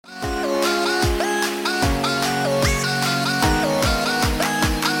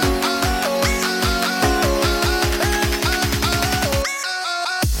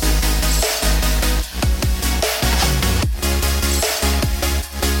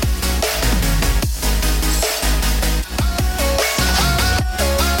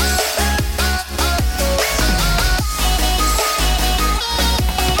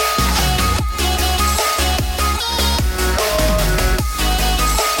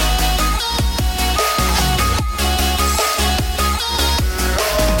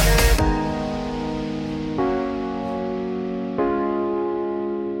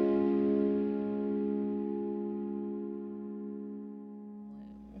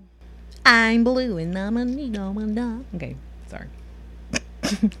I'm blue and I'm a needle. Okay, sorry.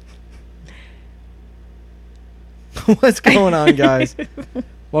 What's going on, guys?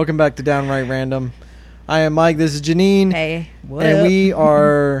 Welcome back to Downright Random. I am Mike. This is Janine. Hey, what and up? we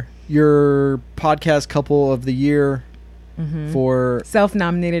are your podcast couple of the year for...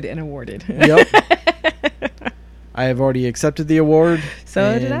 Self-nominated and awarded. Yep. I have already accepted the award.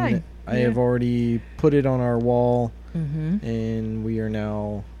 So did I. I have already put it on our wall, and we are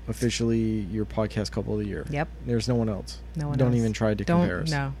now officially your podcast couple of the year. Yep. There's no one else. No one Don't else. even try to compare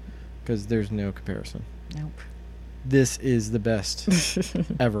us. No. Because there's no comparison. Nope. This is the best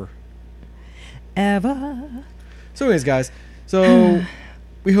ever. Ever. So anyways, guys, so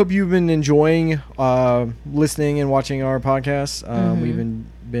we hope you've been enjoying listening and watching our podcasts. We've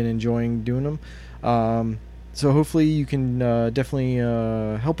been enjoying doing them. So hopefully you can definitely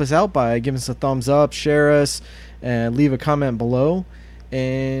help us out by giving us a thumbs up, share us, and leave a comment below,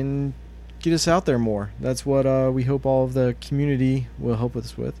 and get us out there more. That's what we hope all of the community will help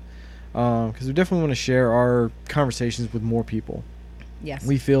us with. Because we definitely want to share our conversations with more people. Yes.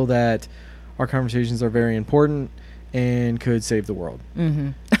 We feel that our conversations are very important and could save the world.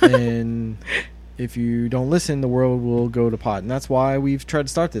 And if you don't listen, the world will go to pot. And that's why we've tried to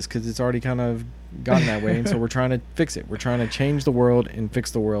start this, because it's already kind of gotten that way. And so we're trying to fix it. We're trying to change the world and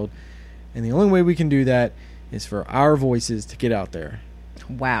fix the world. And the only way we can do that is for our voices to get out there.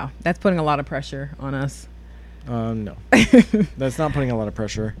 Wow. That's putting a lot of pressure on us. No. That's not putting a lot of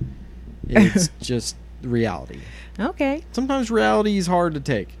pressure. It's just reality. Okay. Sometimes reality is hard to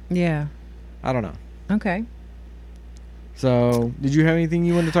take. Yeah. I don't know. Okay. So, did you have anything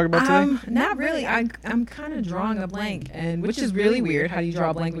you wanted to talk about today? Not really. I'm kind of drawing a blank, and which is really weird. How do you draw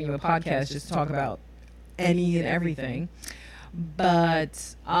a blank when you have a podcast just to talk about any and everything?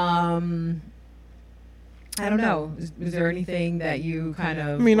 But I don't know. Is there anything that you kind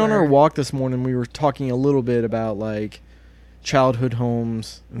of? I mean, on our walk this morning, we were talking a little bit about like childhood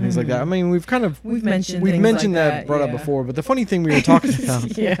homes and things like that. I mean, we've mentioned things like that brought up before. But the funny thing we were talking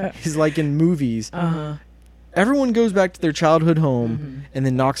about is like in movies. Everyone goes back to their childhood home and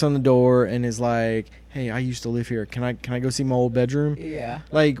then knocks on the door and is like, "Hey, I used to live here. Can I go see my old bedroom?" Yeah.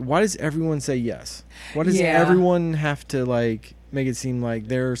 Like, why does everyone say yes? Why does everyone have to like make it seem like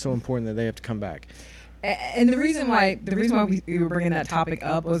they're so important that they have to come back? And the reason why we were bringing that topic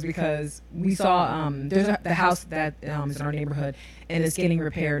up was because we saw there's the house that is in our neighborhood and it's getting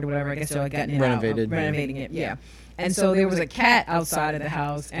repaired or whatever. I guess they're like renovating it. Yeah. And so there was a cat outside of the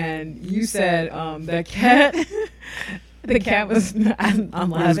house, and you said the cat was. I'm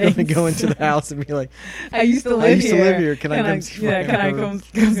laughing. I was going to go into the house and be like, I used to live here. Can I come see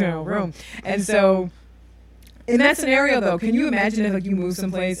my room? And so, in that scenario, though, can you imagine if like you move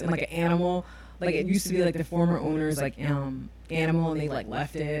someplace and like an animal, like it used to be like the former owner's like animal, and they like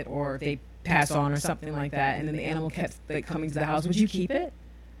left it, or if they passed on or something like that, and then the animal kept like coming to the house, would you keep it?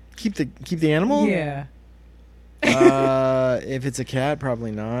 Keep the animal? Yeah. If it's a cat,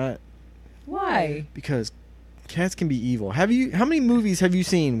 probably not. Why? Because cats can be evil. How many movies have you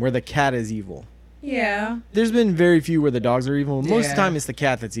seen where the cat is evil? Yeah. There's been very few where the dogs are evil. Most of the time, it's the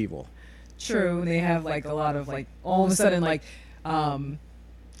cat that's evil. True. They have like a lot of like all of a sudden like I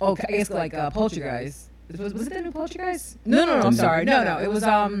guess like Poltergeist. Was it the new Poltergeist? No. I'm sorry. No. It was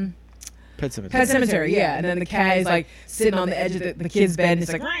Pet Sematary. Pet Sematary, yeah. And then the cat is like sitting on the edge of the kid's bed, and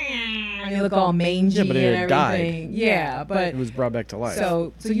it's like, and they look all mangy but it and died. everything. Yeah, but it was brought back to life.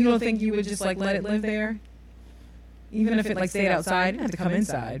 So you don't think you would just like let it live there, even if it like stayed outside? It didn't have to come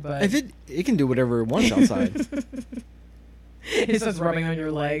inside, but if it can do whatever it wants outside. It starts rubbing on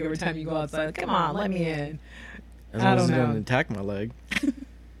your leg every time you go outside. Like, come on, let me in. As long as it doesn't attack my leg.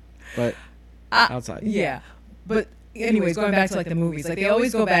 But outside. Yeah, but. Anyways, going back to like the movies, like they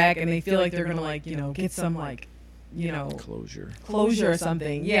always go back and they feel like they're gonna like get some like closure or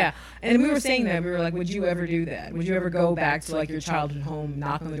something. Yeah, and we were saying that we were like, would you ever do that? Would you ever go back to like your childhood home,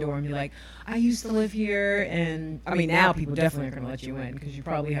 knock on the door, and be like, I used to live here? And I mean, now people definitely aren't gonna let you in because you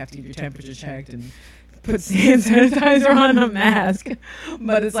probably have to get your temperature checked and put hand sanitizer on a mask.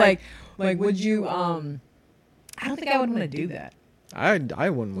 But it's like would you? I don't think I would want to do that. I wouldn't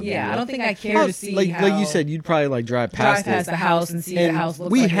want to. Yeah, I don't think I care to see like how you said, you'd probably like drive past the house and see the house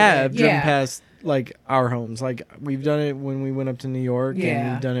looks we like have driven past like our homes. Like we've done it when we went up to New York,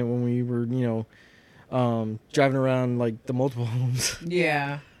 and we've done it when we were driving around like the multiple homes.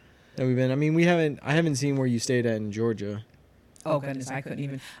 Yeah. that we've been. I mean, I haven't seen where you stayed at in Georgia. Oh goodness, I don't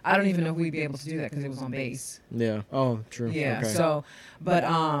even know if we'd be able to do that because it was on base. Yeah. Oh, true. Yeah. Okay. So, but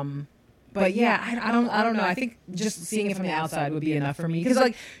But yeah, I don't know. I think just seeing it from the outside would be enough for me because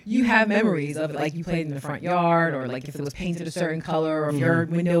like you have memories of it, like you played in the front yard, or like if it was painted a certain color, or if your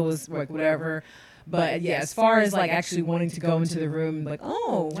window was like whatever. But yeah, as far as like actually wanting to go into the room, like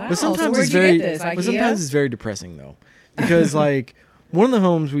oh wow, but sometimes so it's very, like, but sometimes it's very depressing though, because like one of the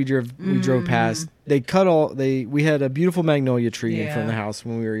homes we drove past, we had a beautiful magnolia tree in front of the house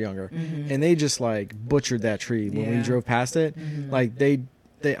when we were younger, and they just like butchered that tree when we drove past it, like they.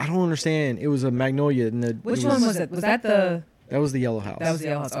 I don't understand. It was a magnolia. Which one was it? Was that the... That was the yellow house. That was the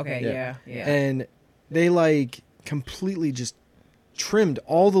yellow house. Okay, yeah. And they, like, completely just trimmed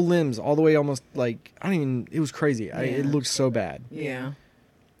all the limbs all the way almost, like... it was crazy. It looked so bad. Yeah.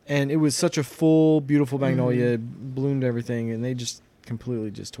 And it was such a full, beautiful magnolia. Bloomed everything. And they just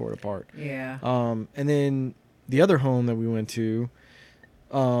completely just tore it apart. Yeah. And then the other home that we went to,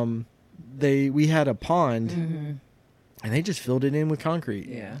 we had a pond... And they just filled it in with concrete.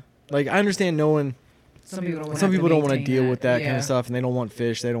 Yeah. Like, I understand some people don't want to deal with that kind of stuff, and they don't want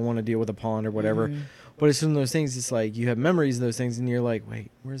fish. They don't want to deal with a pond or whatever. But it's one of those things, it's like, you have memories of those things, and you're like,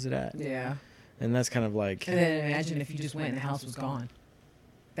 wait, where's it at? Yeah. And that's kind of like... And then imagine if you just went and the house was gone.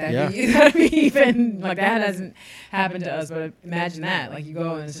 That'd be even... Like, that hasn't happened to us, but imagine that. Like, you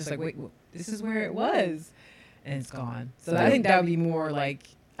go and it's just like, wait, this is where it was. And it's gone. So I think that would be more like...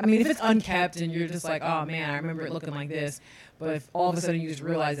 I mean, if it's unkept and you're just like, oh man, I remember it looking like this, but if all of a sudden you just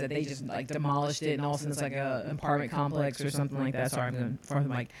realize that they just like demolished it and all of a sudden it's like an apartment complex or something like that. Sorry, I'm going far the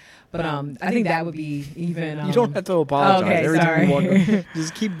mic. But I think that would be even. You don't have to apologize. Okay, every time you walk,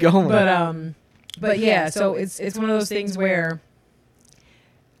 just keep going. But yeah, so it's one of those things where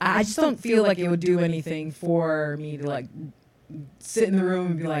I just don't feel like it would do anything for me to like sit in the room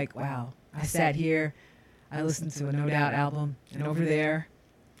and be like, wow, I sat here, I listened to a No Doubt album, and over there.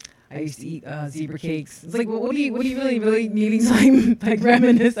 I used to eat zebra cakes. It's like, well, what are you really needing to like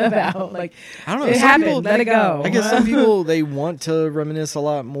reminisce about? Like, I don't know. It happened. Let it go. I guess some people, they want to reminisce a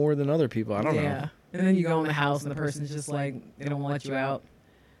lot more than other people. I don't know. Yeah. And then you go in the house and the person's just like, they don't want to let you out.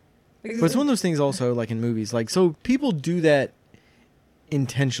 But it's one of those things also, like in movies. Like, so people do that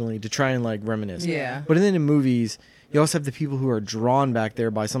intentionally to try and like reminisce. Yeah. But then in movies, you also have the people who are drawn back there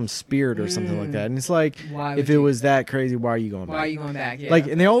by some spirit or something like that. And it's like, if it was that crazy, why are you going back? Why are you going back? Yeah. Like,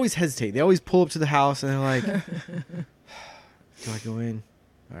 and they always hesitate. They always pull up to the house and they're like, do I go in?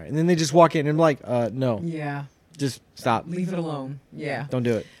 All right. And then they just walk in and I'm like, no. Yeah. Just stop. Leave it alone. Yeah. Don't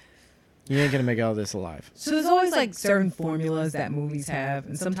do it. You ain't going to make out of this alive. So there's always like certain formulas that movies have.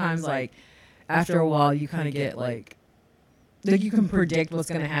 And sometimes like after a while you kind of get like you can predict what's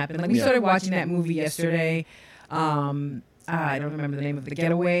going to happen. Like we started watching that movie yesterday. I don't remember the name of The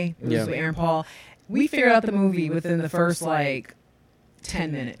Getaway. It was with Aaron Paul. We figured out the movie within the first like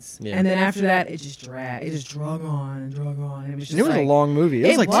 10 minutes. Yeah. And then after that, it just dragged. It just drug on and drug on. It was just a long movie. It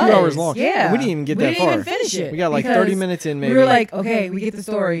was like 2 hours long. Yeah. We didn't even get that far. We didn't even finish it. We got like 30 minutes in maybe. We were like, okay, we get the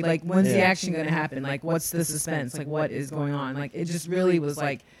story. Like, when's the action going to happen? Like, what's the suspense? Like, what is going on? Like, it just really was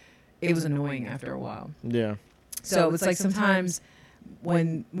like, it was annoying after a while. Yeah. So it's like sometimes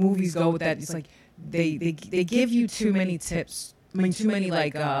when movies go with that, it's like, they give you too many tips. I mean, too many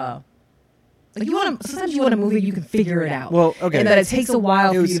like you want to. Sometimes you want a movie you can figure it out. Well, okay, and that it takes a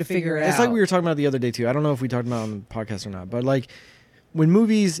while for you to figure it out. It's like we were talking about the other day too. I don't know if we talked about it on the podcast or not, but like when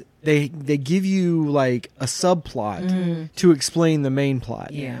movies they give you like a subplot to explain the main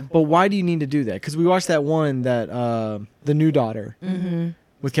plot. Yeah. But why do you need to do that? Because we watched that one that The New Daughter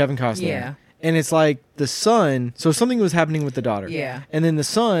with Kevin Costner. Yeah. And it's like the son. So something was happening with the daughter. Yeah. And then the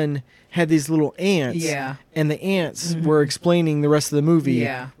son had these little ants. Yeah. And the ants were explaining the rest of the movie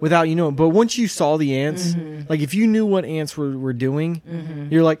without you knowing. But once you saw the ants, like if you knew what ants were doing,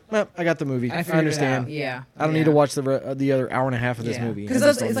 you're like, I got the movie. I understand. Yeah. I don't need to watch the other hour and a half of this movie.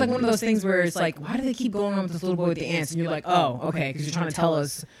 Because it's like one of those things where it's like, why do they keep going on with this little boy with the ants? And you're like, oh, okay, because you're trying to tell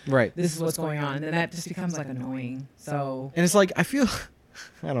us this is what's going on. And then that just becomes like annoying. So. And it's like, I feel,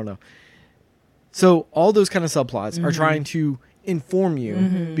 I don't know. So all those kind of subplots are trying to inform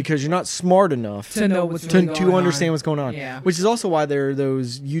you because you're not smart enough to know what's really to understand on. What's going on. Yeah. Which is also why there are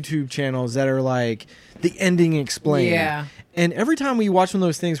those YouTube channels that are like the ending explained. Yeah. And every time we watch one of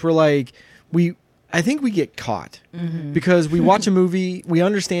those things, we're like, I think we get caught because we watch a movie, we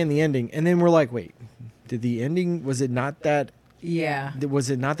understand the ending, and then we're like, wait, was it not that? Yeah. Was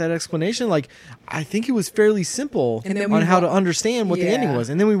it not that explanation? Like, I think it was fairly simple on how to understand what the ending was.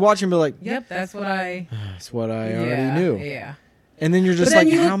 And then we watch and be like, yep, that's what I already knew. Yeah. And then you're just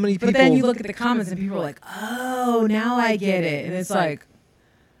like, how many people? But then you look at the comments and people are like, oh, now I get it. And it's like,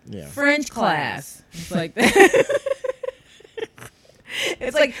 French class. It's like,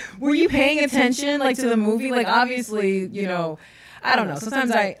 it's like, were you paying attention like to the movie? Like, obviously, you know, I don't know.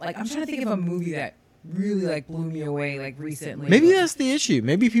 Sometimes I'm trying to think of a movie that really like blew me away like recently. Maybe that's the issue.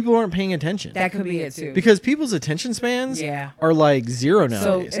 Maybe people aren't paying attention. That could be it too. Because people's attention spans are like zero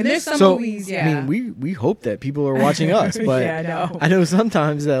nowadays. So, and there's some movies, I mean, we hope that people are watching us, but yeah, I know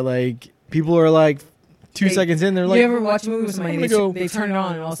sometimes that like people are like 2 seconds in, they're like, you ever watch a movie with somebody, they turn it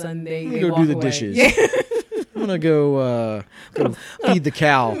on and all of a sudden they go walk do the away. dishes. Yeah. I'm gonna go feed the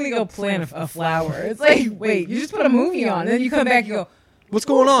cow. I'm gonna go plant a flower. It's like, wait, you just put a movie on, and then you come back and go, what's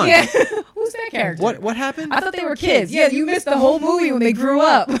going on? Yeah, who's that character? What happened? I thought they were kids. Yeah, you missed the whole movie when they grew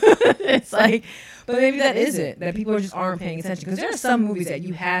up. It's like, but maybe that is it. That people just aren't paying attention, because there are some movies that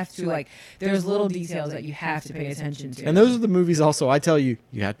you have to like. There's little details that you have to pay attention to. And those are the movies. Also, I tell you,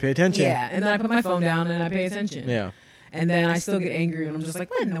 you have to pay attention. Yeah, and then I put my phone down and I pay attention. Yeah. And then I still get angry, and I'm just like,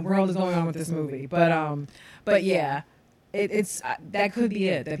 what in the world is going on with this movie? But yeah. It's that could be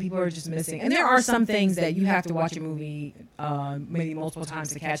it, that people are just missing. And there are some things that you have to watch a movie maybe multiple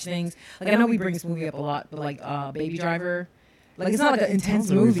times to catch things. Like, I know we bring this movie up a lot, but like Baby Driver, like, it's not like an intense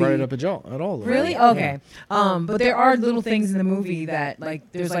movie. We brought it up at all. Though. Really? Okay. Yeah. But there are little things in the movie that,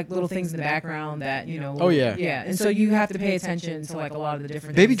 like, there's like little things in the background that, you know. Oh yeah. Yeah. And so you have to pay attention to like a lot of the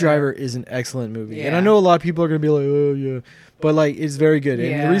different. Baby Driver is an excellent movie, yeah. and I know a lot of people are gonna be like, oh yeah, but like it's very good. Yeah.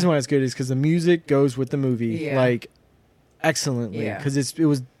 And the reason why it's good is because the music goes with the movie, like excellently, because it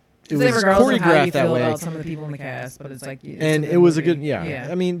was choreographed that way. About some of the people in the cast, but it's like, and it was movie. A good, yeah.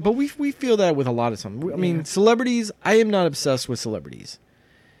 I mean, but we feel that with a lot of some. I mean, celebrities. I am not obsessed with celebrities.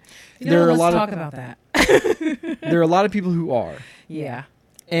 There are a lot. Talk about that. There are a lot of people who are. Yeah.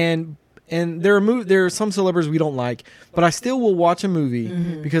 And there are some celebrities we don't like, but I still will watch a movie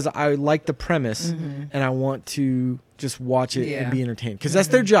because I like the premise and I want to just watch it and be entertained, because that's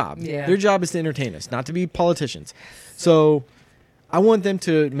their job. Yeah. Their job is to entertain us, not to be politicians. So I want them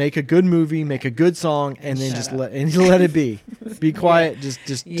to make a good movie, make a good song, and then just let it be. Be quiet.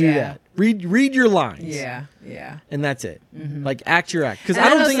 Just do that. Read your lines. Yeah. And that's it. Like, act your act. Because I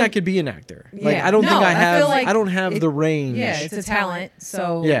don't think I could be an actor. Like, I don't think I have. I don't have the range. Yeah, it's a talent.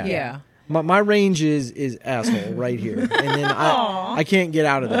 So yeah. My range is asshole right here, and then I can't get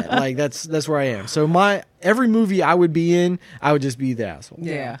out of that. Like, that's where I am. So every movie I would be in, I would just be the asshole.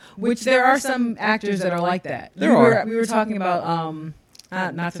 Yeah, which there are some actors that are like that. We were talking about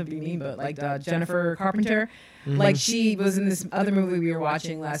not to be mean, but like Jennifer Carpenter. Like, she was in this other movie we were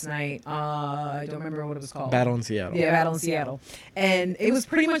watching last night. I don't remember what it was called. Battle in Seattle. Yeah, Battle in Seattle. And it was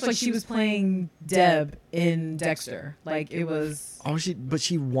pretty much like she was playing Deb in Dexter. Like, it was... But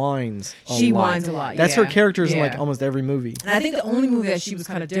she whines a lot. She whines a lot, That's her characters in like almost every movie. And I think the only movie that she was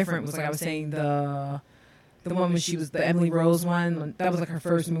kind of different was, like I was saying, the one when she was the Emily Rose one. That was like her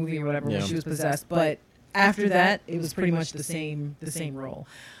first movie or whatever when she was possessed. But after that, it was pretty much the same role.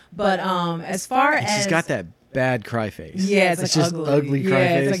 But as far as... She's got that bad cry face. Yeah, it's like just ugly cry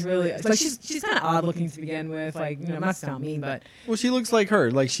face. It's like really... It's like she's kind of odd looking to begin with. Like, you know, not to sound mean, but... Well, she looks like her.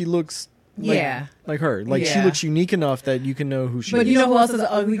 Like, she looks... like her. Like, she looks unique enough that you can know who she is. But you know who else has an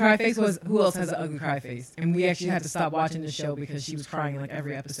ugly cry face? Who else has an ugly cry face? And we actually had to stop watching the show because she was crying in like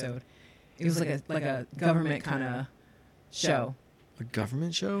every episode. It was like a government kind of show. A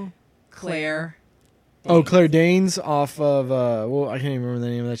government show? Claire. Oh, Claire Danes off of I can't even remember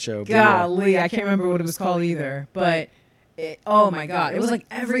the name of that show. Golly, I can't remember what it was called either. But oh my God, it was like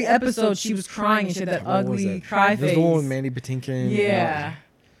every episode she was crying and she had that ugly cry face. There's the one with Mandy Patinkin. Yeah.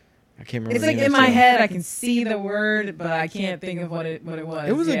 I can't remember. It's like in my head, I can see the word, but I can't think of what it was.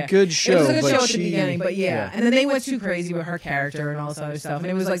 It was a good show. It was a good show at the beginning, but and then they went too crazy with her character and all this other stuff. And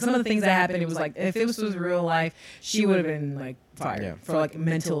it was like some of the things that happened. It was like if this was real life, she would have been like fired for like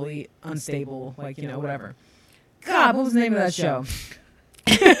mentally unstable, like, you know, whatever. God, what was the name of that show?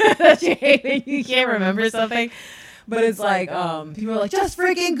 That you hate, you can't remember something. But it's like people are like, just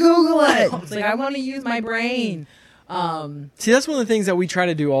freaking Google it. It's like, I want to use my brain. See, that's one of the things that we try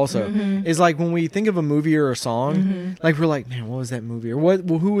to do also is like when we think of a movie or a song, like we're like, man, what was that movie, or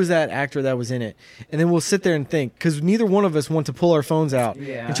who was that actor that was in it, and then we'll sit there and think, because neither one of us want to pull our phones out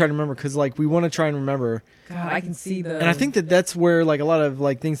and try to remember, because like we want to try and remember. God, I can see and I think that's where like a lot of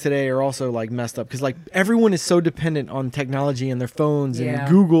like things today are also like messed up, because like everyone is so dependent on technology and their phones and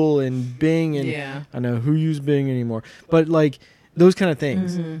Google and Bing and I know who use Bing anymore, but like those kind of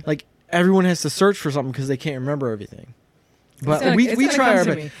things, like everyone has to search for something because they can't remember everything. But we try our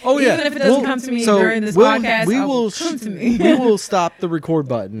best. Oh yeah, even if it doesn't come to me during this podcast, we will come to me. We will stop the record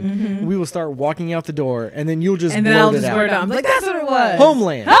button. Mm-hmm. We will start walking out the door, and then you'll just and then blurt I'll just blurt out. I'm like, that's what it was.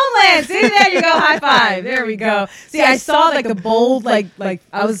 Homeland. See, there you go. High five. There we go. See, I saw like a bold like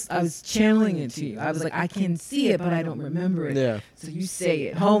I was channeling it to you. I was like, I can see it, but I don't remember it. Yeah. So you say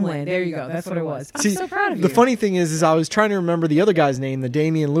it. Homeland. There you go. That's what it was. I'm so proud of you. The funny thing is I was trying to remember the other guy's name, the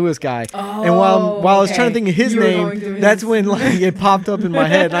Damian Lewis guy, and while I was trying to think of his name, that's when like it popped up in my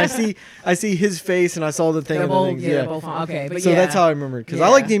head, and I see his face, and I saw the thing. Okay, but so that's how I remember it, because I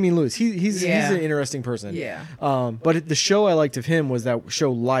like Damian Lewis. He's an interesting person. Yeah. But the show I liked of him was that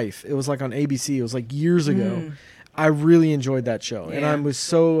show Life. It was like on ABC. It was like years ago. I really enjoyed that show, and I was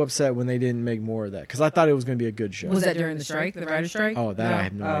so upset when they didn't make more of that, because I thought it was going to be a good show. Was that during the strike, the writer's strike? Oh, that I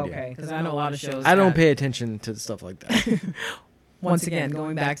have no idea. Okay, because I know a lot of shows. I don't pay attention to stuff like that. Once again,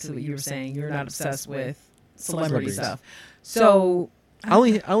 going back to what you were saying, you're not obsessed with celebrity stuff. So I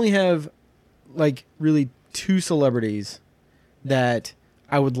only have like really 2 celebrities that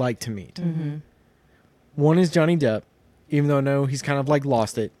I would like to meet. Mm-hmm. One is Johnny Depp, even though I know he's kind of like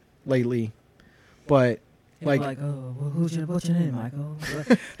lost it lately, but like, oh, well, what's your name, Michael?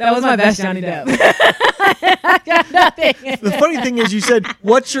 That was my best Johnny Depp. I got nothing. The funny thing is, you said,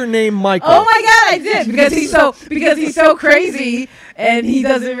 "What's your name, Michael?" Oh my God, I did, because he's so crazy and he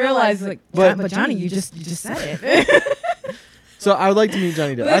doesn't realize but Johnny, you just said it. So I would like to meet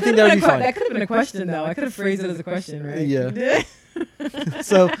Johnny Depp. I think that would be fun. That could have been a question, though. I could have phrased it as a question, right? Yeah.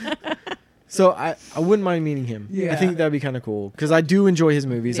 So I wouldn't mind meeting him. Yeah. I think that'd be kind of cool, because I do enjoy his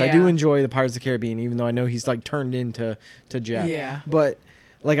movies. Yeah. I do enjoy the Pirates of the Caribbean, even though I know he's like turned into Jack. Yeah. But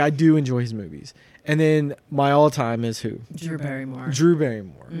like I do enjoy his movies. And then my all-time is who? Drew Barrymore.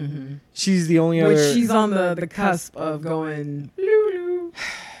 Mm-hmm. She's the only other. Which she's on the cusp of going. Lulu.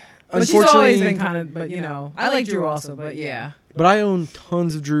 But Unfortunately, she's always been kind of. But I like Drew also. But yeah. But I own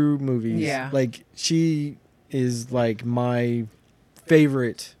tons of Drew movies. Yeah. Like she is like my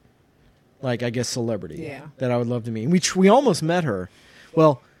favorite, like I guess celebrity that I would love to meet. We almost met her.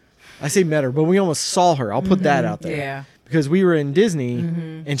 Well, I say met her, but we almost saw her. I'll put that out there. Yeah. Because we were in Disney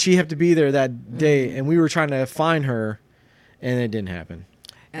and she had to be there that day, and we were trying to find her, and it didn't happen.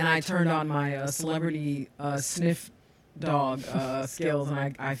 And I turned on my celebrity sniff dog skills,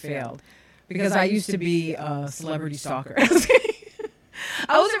 and I failed, because I used to be a celebrity stalker.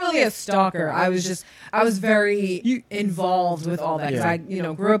 I wasn't really a stalker. I was very involved with all that, because I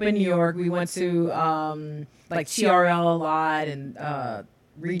grew up in New York. We went to like TRL a lot, and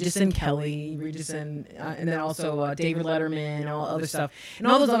Regis and Kelly, and then also David Letterman and all other stuff, and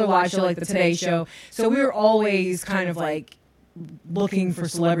all those other live shows like the Today Show. So we were always kind of like looking for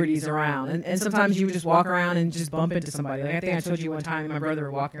celebrities around, and sometimes you would just walk around and just bump into somebody. Like I think I told you one time, my brother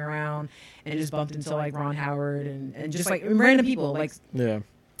were walking around and just bumped into like Ron Howard and just like random people. Like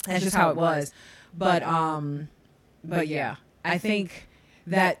that's just how it was. But yeah, I think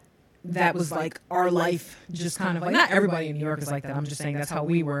that was like our life, just kind of like, not everybody in New York is like that. I'm just saying that's how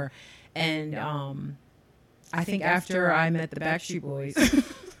we were. And I think after I met the Backstreet Boys,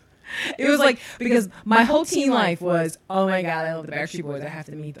 it was like, because my whole teen life was, oh my God, I love the Backstreet Boys, I have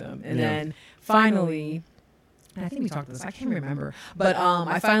to meet them. And then finally, and I think we talked about this, I can't remember, but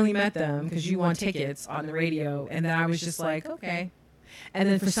I finally met them because you won tickets on the radio, and then I was just like, okay. And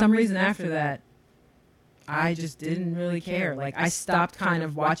then for some reason after that, I just didn't really care. Like I stopped kind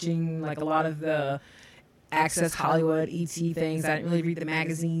of watching like a lot of the Access Hollywood, ET things. I didn't really read the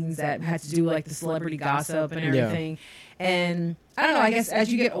magazines that had to do like the celebrity gossip and everything. And I don't know, I guess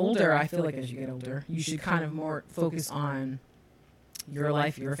as you get older, I feel like as you get older, you should kind of more focus on your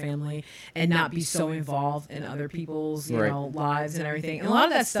life, your family, and not be so involved in other people's, you know, lives and everything. And a lot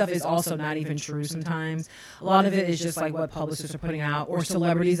of that stuff is also not even true sometimes. A lot of it is just like what publicists are putting out, or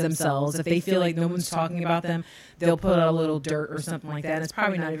celebrities themselves. If they feel like no one's talking about them, they'll put a little dirt or something like that. And it's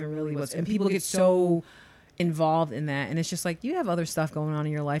probably not even really what's, and people get so involved in that. And it's just like, you have other stuff going on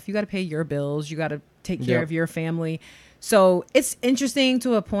in your life. You got to pay your bills. You got to take care of your family. So it's interesting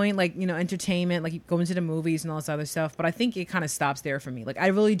to a point, like, you know, entertainment, like going to the movies and all this other stuff. But I think it kind of stops there for me. Like, I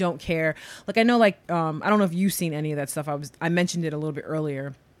really don't care. Like, I know, like, I don't know if you've seen any of that stuff. I mentioned it a little bit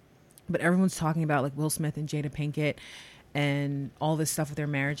earlier, but everyone's talking about like Will Smith and Jada Pinkett and all this stuff with their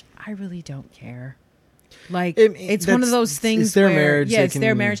marriage. I really don't care. Like, it's one of those things. It's their marriage. Yeah, it's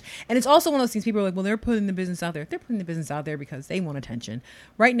their marriage. And it's also one of those things people are like, well, they're putting the business out there. They're putting the business out there because they want attention.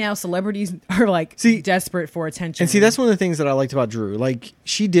 Right now, celebrities are like desperate for attention. And see, that's one of the things that I liked about Drew. Like,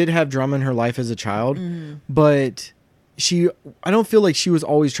 she did have drama in her life as a child, but I don't feel like she was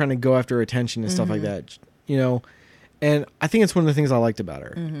always trying to go after attention and stuff like that, you know? And I think it's one of the things I liked about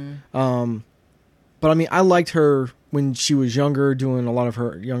her. But I mean, I liked her when she was younger, doing a lot of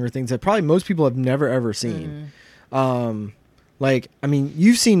her younger things that probably most people have never ever seen. Like, I mean,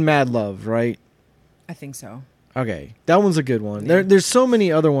 you've seen Mad Love, right? I think so. Okay, that one's a good one. Yeah. There's so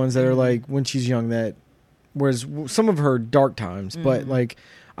many other ones that are like when she's young that, whereas some of her dark times, but like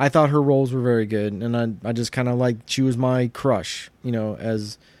I thought her roles were very good, and I just kind of like she was my crush, you know,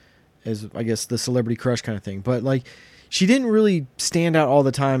 as I guess the celebrity crush kind of thing. But like she didn't really stand out all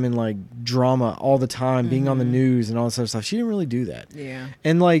the time in like drama all the time, being on the news and all this other stuff. She didn't really do that. Yeah,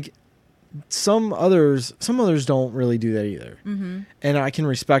 and like some others don't really do that either, and I can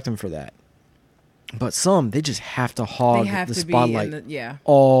respect them for that. But some, they just have to hog the spotlight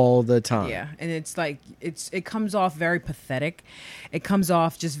all the time. Yeah, and it's like it comes off very pathetic. It comes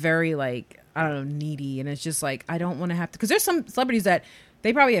off just very like, I don't know, needy, and it's just like I don't want to have to, because there's some celebrities that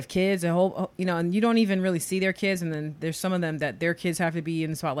they probably have kids and and you don't even really see their kids, and then there's some of them that their kids have to be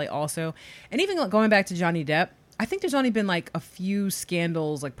in the spotlight also. And even going back to Johnny Depp, I think there's only been like a few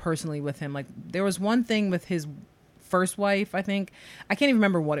scandals like personally with him. Like there was one thing with his first wife, I think. I can't even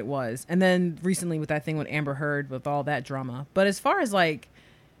remember what it was. And then recently with that thing with Amber Heard, with all that drama. But as far as like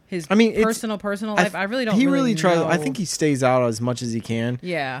his personal life, I really don't he really tries. know. I think he stays out as much as he can.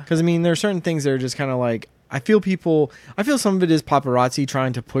 Yeah. Because I mean, there are certain things that are just kind of like, I feel some of it is paparazzi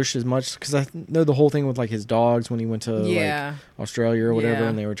trying to push as much, because I know the whole thing with like his dogs when he went to like Australia or whatever,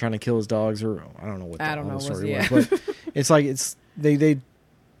 and they were trying to kill his dogs, or I don't know what the story was, but it's like they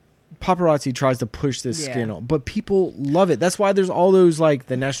paparazzi tries to push this scandal, but people love it. That's why there's all those like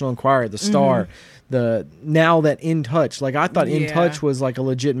the National Enquirer, the Star, the now that In Touch. Like I thought In Touch was like a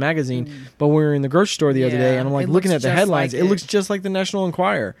legit magazine, but we were in the grocery store the other day, and I'm like looking at the headlines. It looks just like the National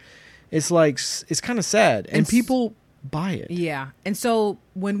Enquirer. It's like it's kind of sad, and people buy it. Yeah, and so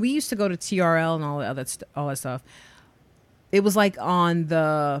when we used to go to TRL and all that stuff, it was like on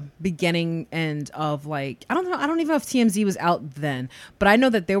the beginning end of like, I don't even know if TMZ was out then, but I know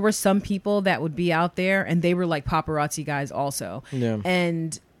that there were some people that would be out there and they were like paparazzi guys also. Yeah.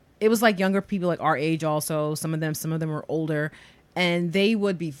 And it was like younger people like our age also. Some of them were older, and they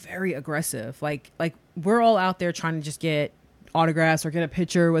would be very aggressive. Like we're all out there trying to just get autographs or get a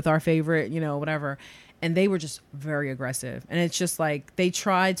picture with our favorite, whatever. And they were just very aggressive. And it's just like they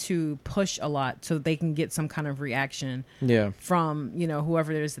try to push a lot so that they can get some kind of reaction from,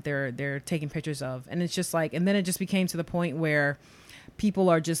 whoever it is that they're taking pictures of. And it's just like, and then it just became to the point where people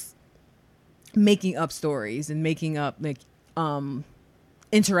are just making up stories and making up like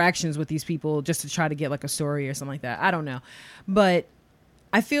interactions with these people just to try to get like a story or something like that. I don't know. But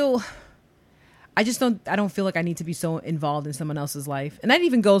I don't feel like I need to be so involved in someone else's life. And that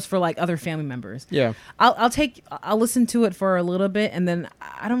even goes for like other family members. Yeah. I'll listen to it for a little bit, and then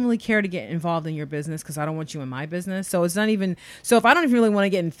I don't really care to get involved in your business because I don't want you in my business. So it's not even, so if I don't even really want to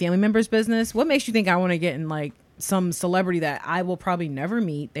get in family members' business, what makes you think I want to get in like some celebrity that I will probably never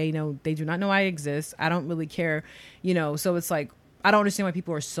meet? They do not know I exist. I don't really care, so it's like, I don't understand why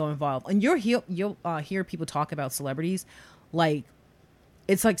people are so involved. And you'll hear people talk about celebrities like,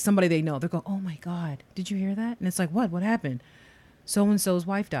 it's like somebody they know. They're going, oh my God, did you hear that? And it's like, what happened? So-and-so's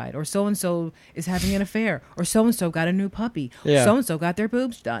wife died, or so-and-so is having an affair, or so-and-so got a new puppy, or so-and-so got their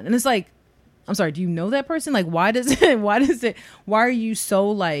boobs done. And it's like, I'm sorry, do you know that person? Like, why are you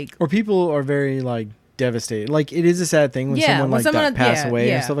so like, or people are very like devastated. Like it is a sad thing when someone that pass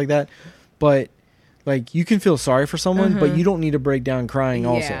away and stuff like that. But like you can feel sorry for someone, but you don't need to break down crying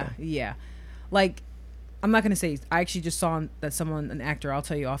also. Yeah. Like, I'm not going to say, I actually just saw that an actor, I'll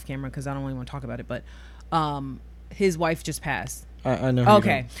tell you off camera because I don't really want to talk about it, but his wife just passed. I know.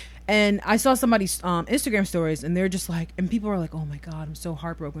 Okay. And I saw somebody's Instagram stories, and they're just like, and people are like, oh my God, I'm so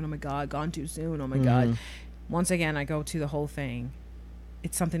heartbroken. Oh my God, gone too soon. Oh my God. Once again, I go to the whole thing.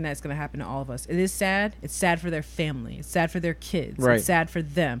 It's something that's going to happen to all of us. It is sad. It's sad for their family. It's sad for their kids. Right. It's sad for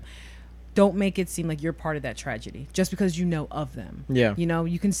them. Don't make it seem like you're part of that tragedy just because you know of them. Yeah.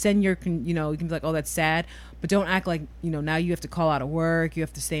 You can send you can be like, oh, that's sad, but don't act like, now you have to call out of work. You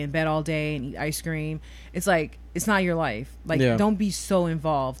have to stay in bed all day and eat ice cream. It's like, it's not your life. Like, don't be so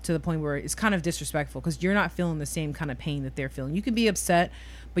involved to the point where it's kind of disrespectful because you're not feeling the same kind of pain that they're feeling. You can be upset,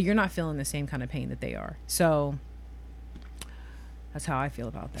 but you're not feeling the same kind of pain that they are. So that's how I feel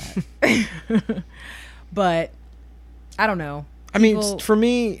about that. But I don't know. I mean, for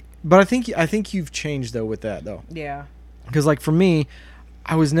me, but I think you've changed though with that though. Yeah. Because like for me,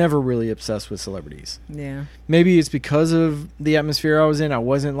 I was never really obsessed with celebrities. Yeah. Maybe it's because of the atmosphere I was in. I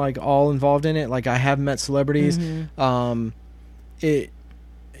wasn't like all involved in it. Like I have met celebrities.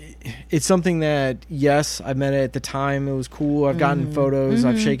 It's something that, yes, I met it at the time. It was cool. I've gotten photos.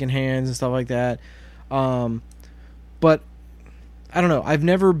 I've shaken hands and stuff like that. But I don't know. I've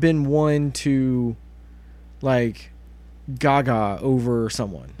never been one to like gaga over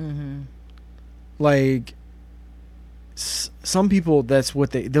someone. Mm-hmm. Like some people, that's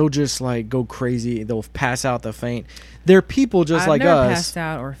what they'll just like go crazy. They'll pass out, they'll faint. They're people just like us. I've never passed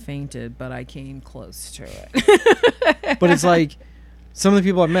out or fainted, but I came close to it. But it's like some of the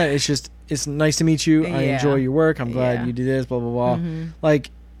people I've met, it's nice to meet you. I enjoy your work. I'm glad you do this, blah, blah, blah. Mm-hmm. Like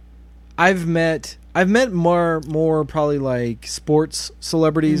I've met more probably like sports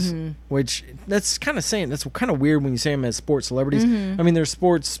celebrities, mm-hmm. which that's kind of weird when you say them as sports celebrities. Mm-hmm. I mean, they're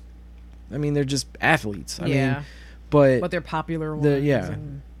sports. I mean, they're just athletes. I mean, but they're popular ones.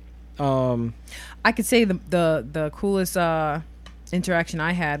 I could say the coolest interaction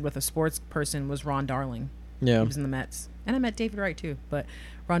I had with a sports person was Ron Darling. Yeah, he was in the Mets, and I met David Wright too. But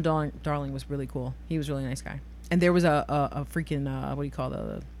Ron Darling was really cool. He was a really nice guy. And there was a freaking what do you call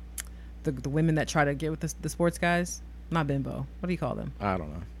the women that try to get with the sports guys? Not bimbo. What do you call them? I don't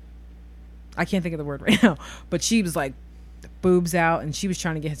know. I can't think of the word right now. But she was like boobs out, and she was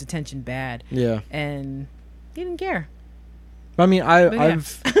trying to get his attention bad. Yeah, and he didn't care. I mean,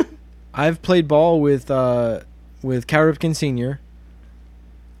 I've played ball with Cal Ripken Sr.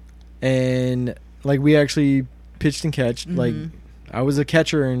 and like we actually pitched and catched. Mm-hmm. Like I was a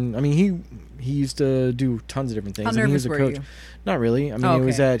catcher, and I mean he used to do tons of different things. How nervous he was a coach. You? Not really. I mean, it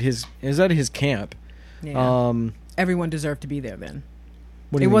was at his camp. Yeah. Everyone deserved to be there then.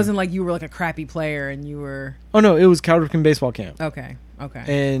 It wasn't like you were like a crappy player and you were. Oh no, it was Cal Ripken baseball camp. Okay.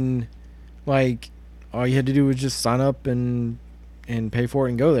 And like all you had to do was just sign up and pay for it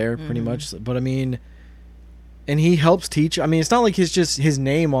and go there, pretty much. But I mean, and he helps teach. I mean, it's not like it's just his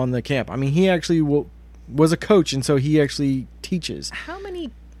name on the camp. I mean, he actually was a coach, and so he actually teaches. How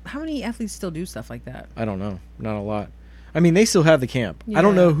many athletes still do stuff like that? I don't know. Not a lot. I mean, they still have the camp. Yeah. I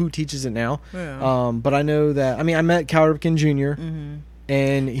don't know who teaches it now. Yeah. But I know that. I mean, I met Cal Ripken Jr.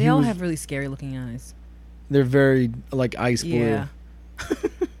 And they all have really scary looking eyes. They're very like ice blue. Yeah.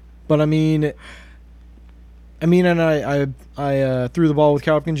 But I mean, and I threw the ball with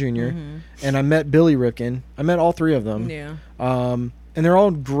Cal Ripken Jr. And I met Billy Ripken. I met all three of them. Yeah. And they're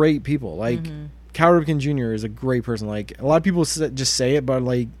all great people. Like Cal Ripken Jr. is a great person. Like a lot of people just say it, but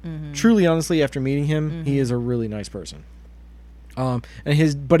like truly, honestly, after meeting him, he is a really nice person. But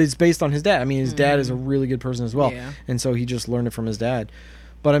it's based on his dad. I mean, his dad is a really good person as well, and so he just learned it from his dad.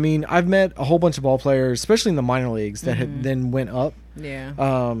 But I mean, I've met a whole bunch of ball players, especially in the minor leagues, that had then went up. Yeah.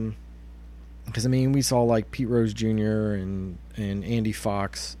 Because I mean, we saw like Pete Rose Jr. and Andy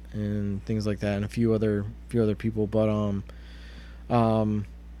Fox and things like that, and a few other people, but and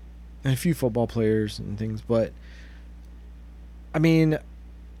a few football players and things. But I mean,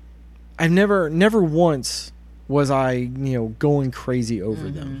 I've never once was I going crazy over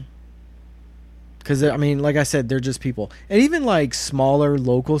them. Because I mean, like I said, they're just people, and even like smaller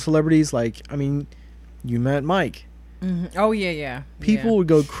local celebrities. Like I mean, you met Mike. Oh yeah. People would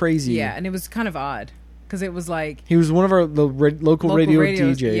go crazy. Yeah, and it was kind of odd because it was like he was one of our local radio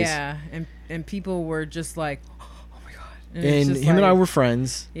DJs. Yeah, and people were just like, oh my god. And him and I were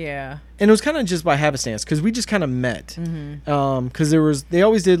friends. Yeah. And it was kind of just by happenstance because we just kind of met. Because they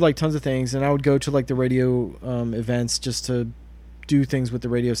always did like tons of things, and I would go to like the radio events just to do things with the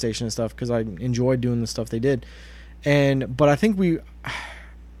radio station and stuff because I enjoyed doing the stuff they did. But I think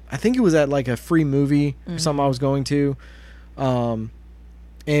it was at like a free movie or something I was going to.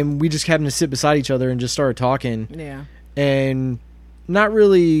 And we just happened to sit beside each other and just started talking. Yeah. And not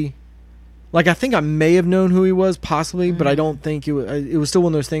really, like I think I may have known who he was possibly, but I don't think it was still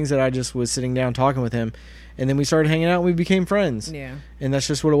one of those things that I just was sitting down talking with him. And then we started hanging out and we became friends. Yeah. And that's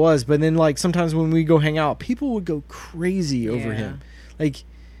just what it was. But then like sometimes when we go hang out, people would go crazy over him. Like,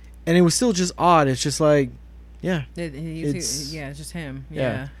 and it was still just odd. It's just like, yeah. It's just him.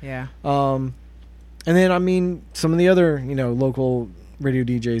 Yeah. And then, I mean, some of the other, local radio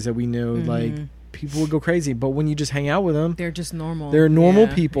DJs that we know, like, people would go crazy. But when you just hang out with them, they're just normal. They're normal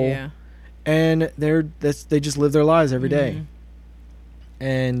people. Yeah. And they just live their lives every day.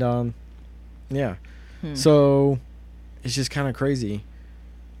 And, yeah. So, it's just kind of crazy.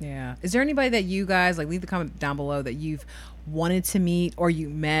 Yeah. Is there anybody that you guys, like, leave the comment down below that you've wanted to meet or you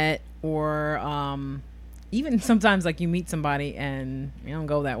met or, even sometimes like you meet somebody and you don't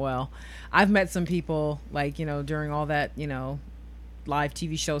go that well. I've met some people like, during all that, live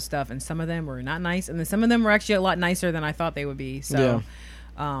TV show stuff, and some of them were not nice. And then some of them were actually a lot nicer than I thought they would be. So,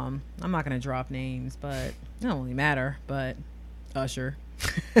 I'm not going to drop names, but it don't really matter. But Usher,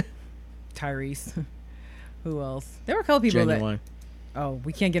 Tyrese, who else? There were a couple people Genuine.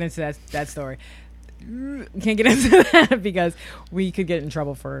 We can't get into that story. We can't get into that because we could get in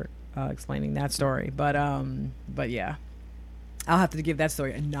trouble for explaining that story, but yeah, I'll have to give that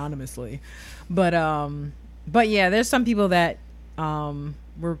story anonymously. But But yeah, there's some people that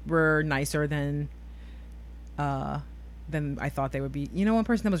were nicer than I thought they would be. You know, one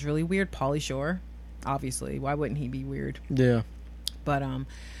person that was really weird, Pauly Shore. Obviously, why wouldn't he be weird? Yeah. But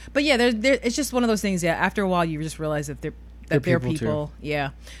yeah, there it's just one of those things. Yeah, after a while, you just realize that they're people.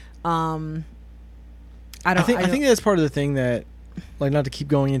 Yeah. I think that's part of the thing that, like, not to keep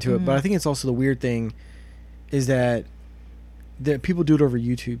going into it, but I think it's also the weird thing is that people do it over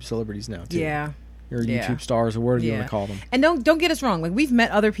YouTube celebrities now too. Yeah. Or YouTube stars, or whatever you want to call them. And don't get us wrong. Like, we've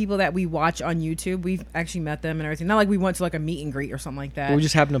met other people that we watch on YouTube. We've actually met them and everything. Not like we went to like a meet and greet or something like that. But we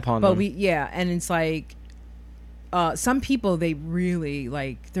just happened upon them. And it's like, some people, they really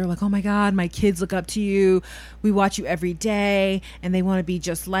like, they're like, oh my God, my kids look up to you. We watch you every day and they want to be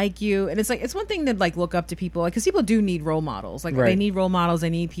just like you. And it's like, it's one thing to like look up to people, like, because people do need role models. Like, they need role models. They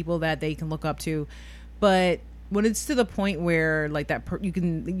need people that they can look up to. But when it's to the point where like that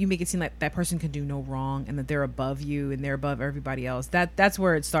you make it seem like that person can do no wrong and that they're above you and they're above everybody else, that's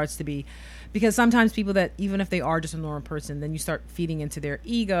where it starts to be, because sometimes people that, even if they are just a normal person, then you start feeding into their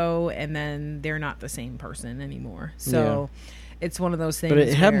ego and then they're not the same person anymore. So it's one of those things. But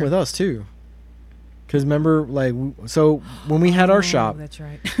it happened with us too, because remember, like, so when we had our shop, that's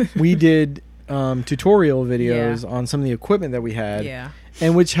right. we did tutorial videos on some of the equipment that we had.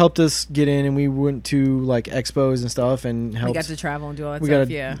 And which helped us get in, and we went to like expos and stuff, and helped. We got to travel and do all that stuff.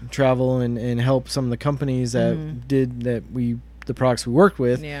 We got to travel and help some of the companies that did the products we worked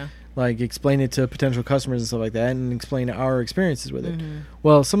with. Like, explain it to potential customers and stuff like that, and explain our experiences with it.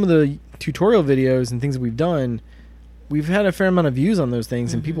 Well, some of the tutorial videos and things that we've done, we've had a fair amount of views on those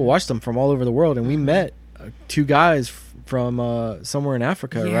things, and people watch them from all over the world. And we met two guys from somewhere in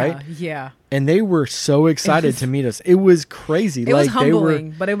Africa, right? Yeah. And they were so excited to meet us. It was crazy. It was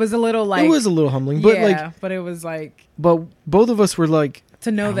humbling, but it was a little like... It was a little humbling, but but it was like... But both of us were like...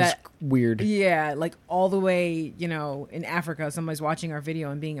 To know that... weird. Yeah, like all the way, you know, in Africa, somebody's watching our video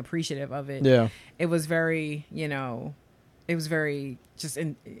and being appreciative of it. Yeah. It was very, you know... It was very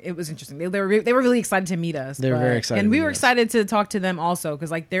it was interesting. They were really excited to meet us. They were very excited, and we were excited to talk to them also,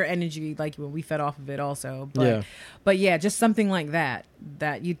 because like their energy, like when we fed off of it also. But yeah, just something like that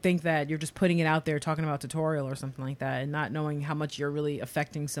you'd think that you're just putting it out there, talking about tutorial or something like that, and not knowing how much you're really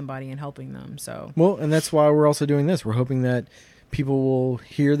affecting somebody and helping them. So well, and that's why we're also doing this. We're hoping that people will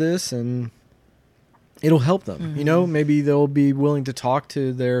hear this and it'll help them. You know, maybe they'll be willing to talk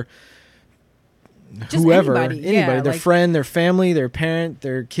to their whoever, anybody, their friend, their family, their parent,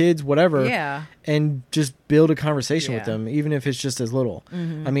 their kids, whatever, and just build a conversation with them, even if it's just as little.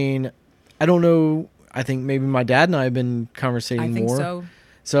 I mean, I don't know, I think maybe my dad and I have been conversating more.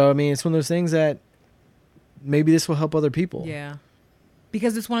 So I mean, it's one of those things that maybe this will help other people.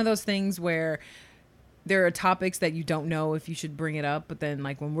 Because it's one of those things where there are topics that you don't know if you should bring it up, but then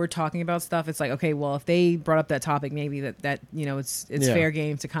like when we're talking about stuff, it's like, okay, well, if they brought up that topic, maybe that you know, it's fair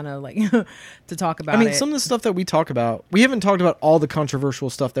game to kind of like to talk about. I mean, some of the stuff that we talk about, we haven't talked about all the controversial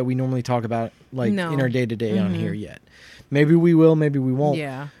stuff that we normally talk about, like in our day-to-day on here yet. Maybe we will, maybe we won't.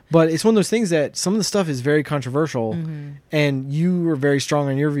 But it's one of those things that some of the stuff is very controversial, and you are very strong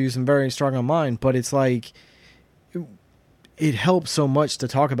on your views and very strong on mine, but it's like it helps so much to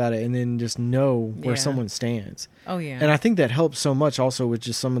talk about it and then just know where someone stands. And I think that helps so much also with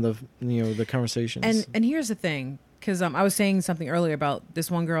just some of the, you know, the conversations. And here's the thing, because I was saying something earlier about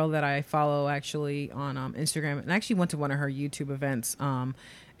this one girl that I follow actually on Instagram, and I actually went to one of her YouTube events.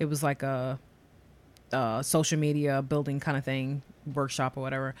 It was like a social media building kind of thing, workshop or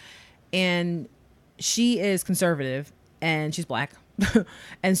whatever. And she is conservative and she's black.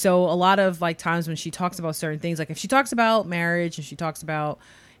 And so a lot of like times when she talks about certain things, like if she talks about marriage and she talks about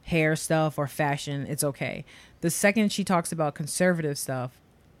hair stuff or fashion, it's okay. The second she talks about conservative stuff,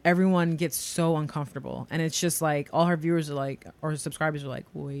 everyone gets so uncomfortable, and it's just like all her viewers are like, or her subscribers are like,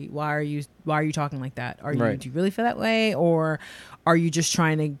 wait, why are you talking like that? Do you really feel that way, or are you just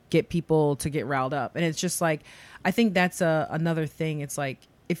trying to get people to get riled up? And it's just like, I think that's another thing. It's like,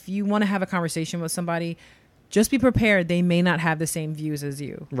 if you want to have a conversation with somebody, just be prepared. They may not have the same views as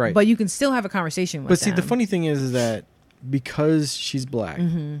you, but you can still have a conversation with them. But see, the funny thing is that because she's black,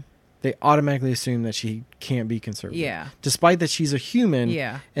 they automatically assume that she can't be conservative. Despite that she's a human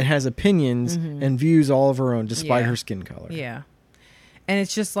and has opinions and views all of her own, despite her skin color. And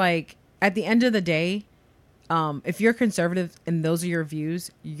it's just like, at the end of the day, if you're conservative and those are your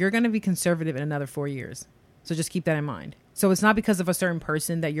views, you're going to be conservative in another 4 years. So just keep that in mind. So it's not because of a certain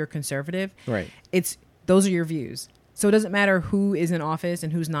person that you're conservative. Those are your views. So it doesn't matter who is in office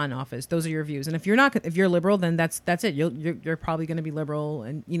and who's not in office. Those are your views. And if you're liberal, then that's it. You're probably going to be liberal,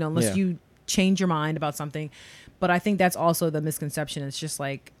 and you know, unless you change your mind about something. But I think that's also the misconception. It's just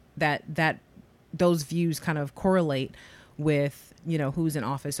like that those views kind of correlate with, you know, who's in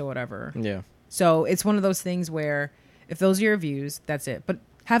office or whatever. Yeah. So it's one of those things where if those are your views, that's it. But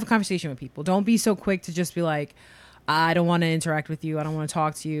have a conversation with people. Don't be so quick to just be like, I don't want to interact with you. I don't want to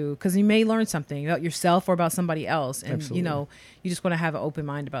talk to you, because you may learn something about yourself or about somebody else. And, Absolutely. you know, you just want to have an open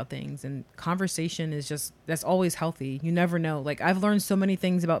mind about things. And conversation is just, that's always healthy. You never know. Like, I've learned so many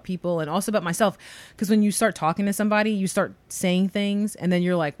things about people and also about myself, because when you start talking to somebody, you start saying things and then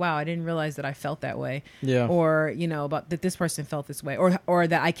you're like, wow, I didn't realize that I felt that way. Yeah. Or, you know, about that this person felt this way, or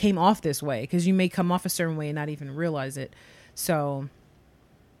that I came off this way, because you may come off a certain way and not even realize it. So,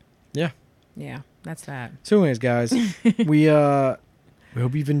 yeah, that's that. So anyways, guys, we hope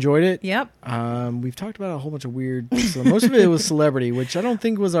you've enjoyed it. Yep. We've talked about a whole bunch of weird, so most of it was celebrity, which I don't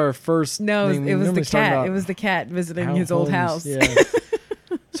think was our first. No, thing. it was the cat. It was the cat visiting his old house. Yeah.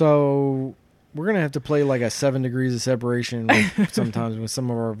 So we're going to have to play like a 7 degrees of separation sometimes with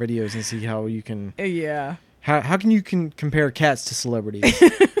some of our videos and see how you can. Yeah. How can you compare cats to celebrities?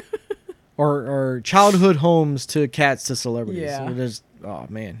 or childhood homes to cats to celebrities. Yeah. So there's, oh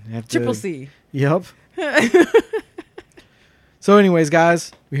man. Triple C. Yep. So anyways,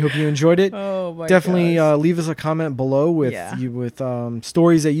 guys, we hope you enjoyed it. Oh my Definitely leave us a comment below with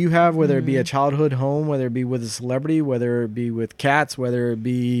stories that you have, whether it be a childhood home, whether it be with a celebrity, whether it be with cats, whether it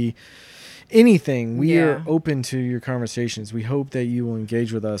be anything. We are open to your conversations. We hope that you will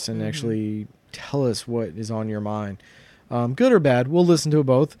engage with us and actually tell us what is on your mind. Good or bad, we'll listen to it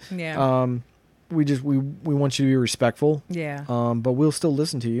both. Yeah. We want you to be respectful. Yeah. But we'll still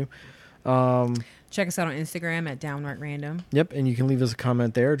listen to you. Check us out on Instagram at Downright Random. Yep, and you can leave us a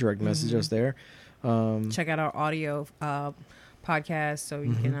comment there, direct message us there. Check out our audio podcast, so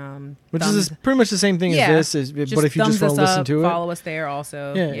you can which is pretty much the same thing as this. But if you just want to listen to it, follow us there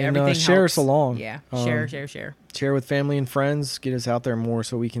also. Yeah, and everything share helps. us along. Yeah, share. Share with family and friends. Get us out there more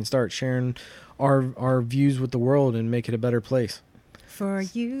so we can start sharing our views with the world and make it a better place. For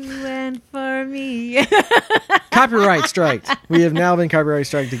you and for me. Copyright strike. We have now been copyright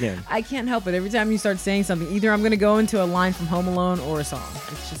striked again. I can't help it. Every time you start saying something, either I'm going to go into a line from Home Alone or a song.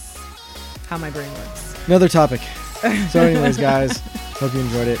 It's just how my brain works. Another topic. So anyways, guys, hope you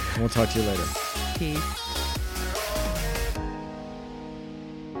enjoyed it. And we'll talk to you later. Peace.